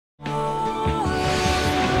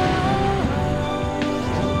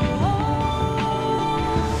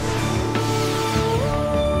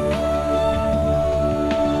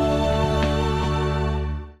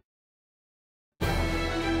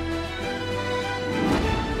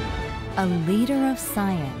a leader of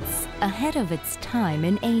science ahead of its time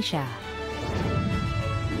in Asia.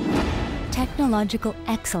 Technological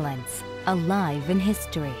excellence alive in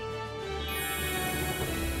history.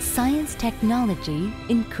 Science technology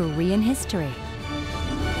in Korean history.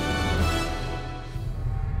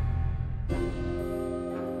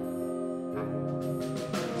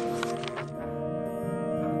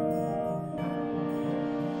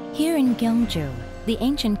 Here in Gyeongju, the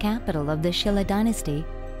ancient capital of the Shilla dynasty,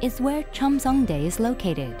 is where Chungcheong is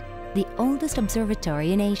located, the oldest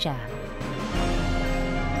observatory in Asia.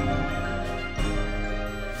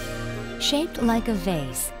 Shaped like a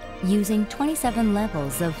vase, using 27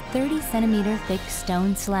 levels of 30-centimeter thick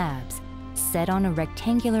stone slabs, set on a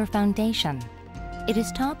rectangular foundation, it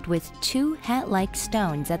is topped with two hat-like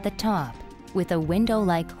stones at the top, with a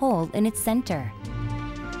window-like hole in its center.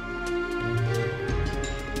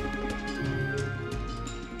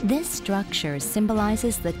 This structure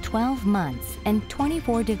symbolizes the 12 months and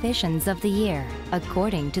 24 divisions of the year,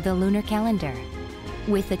 according to the lunar calendar,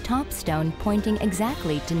 with the top stone pointing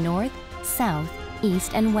exactly to north, south,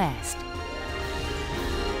 east, and west.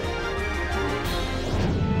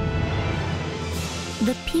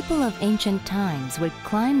 The people of ancient times would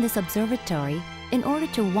climb this observatory in order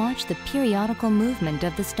to watch the periodical movement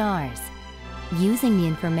of the stars, using the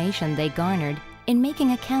information they garnered in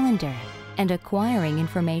making a calendar and acquiring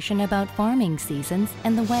information about farming seasons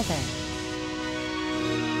and the weather.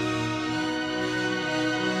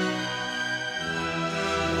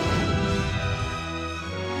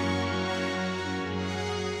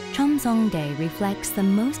 Chungcheong reflects the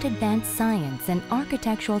most advanced science and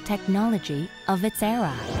architectural technology of its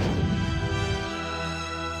era.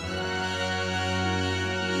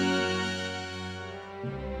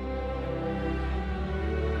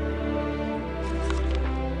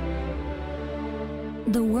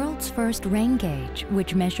 The world's first rain gauge,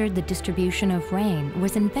 which measured the distribution of rain,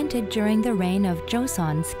 was invented during the reign of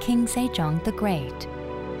Joseon's King Sejong the Great.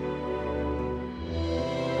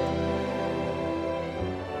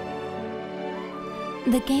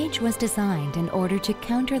 The gauge was designed in order to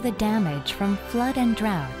counter the damage from flood and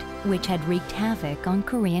drought, which had wreaked havoc on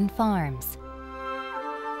Korean farms.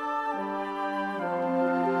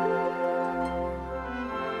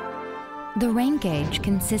 The rain gauge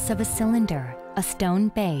consists of a cylinder, a stone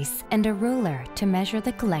base, and a ruler to measure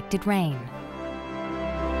the collected rain.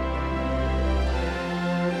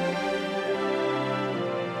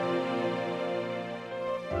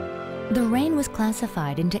 The rain was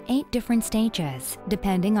classified into 8 different stages,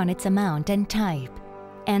 depending on its amount and type.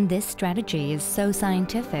 And this strategy is so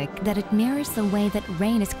scientific that it mirrors the way that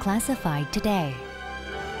rain is classified today.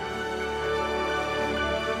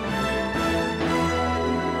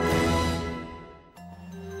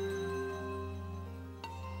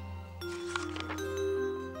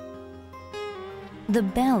 The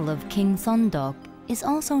bell of King Sondok is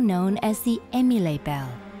also known as the Emile bell,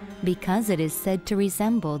 because it is said to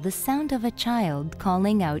resemble the sound of a child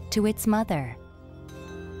calling out to its mother.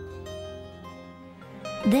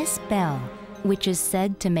 This bell, which is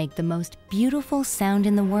said to make the most beautiful sound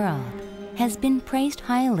in the world, has been praised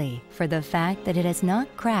highly for the fact that it has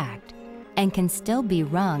not cracked and can still be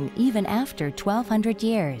rung even after 1200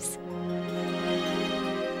 years.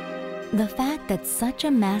 The fact that such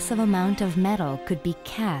a massive amount of metal could be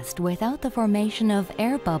cast without the formation of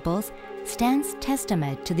air bubbles stands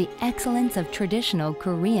testament to the excellence of traditional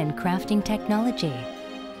Korean crafting technology.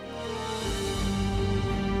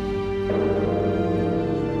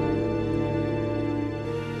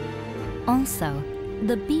 Also,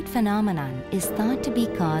 the beat phenomenon is thought to be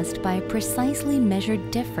caused by a precisely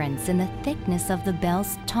measured difference in the thickness of the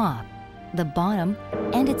bell's top, the bottom,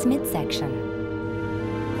 and its midsection.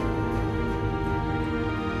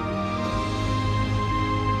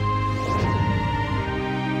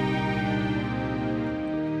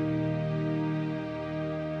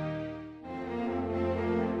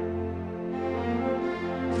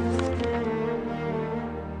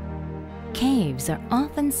 Caves are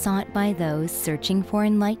often sought by those searching for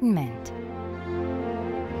enlightenment.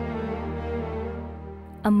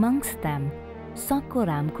 Amongst them,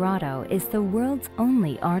 Sacrum Grotto is the world's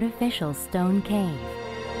only artificial stone cave.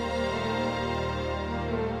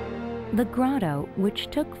 The grotto, which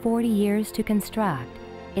took 40 years to construct,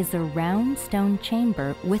 is a round stone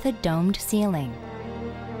chamber with a domed ceiling.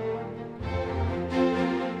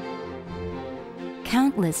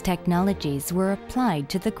 Countless technologies were applied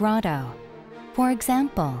to the grotto. For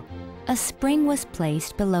example, a spring was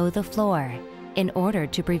placed below the floor in order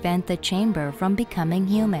to prevent the chamber from becoming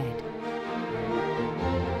humid.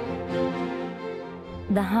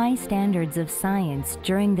 The high standards of science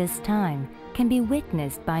during this time can be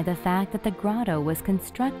witnessed by the fact that the grotto was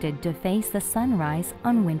constructed to face the sunrise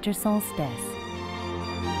on winter solstice.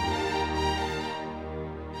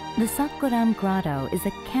 The Sacrum Grotto is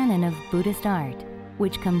a canon of Buddhist art,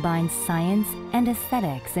 which combines science and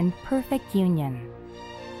aesthetics in perfect union.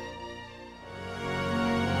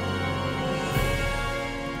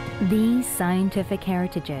 These scientific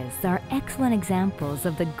heritages are excellent examples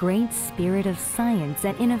of the great spirit of science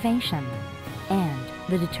and innovation, and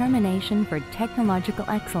the determination for technological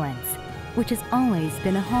excellence, which has always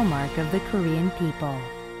been a hallmark of the Korean people.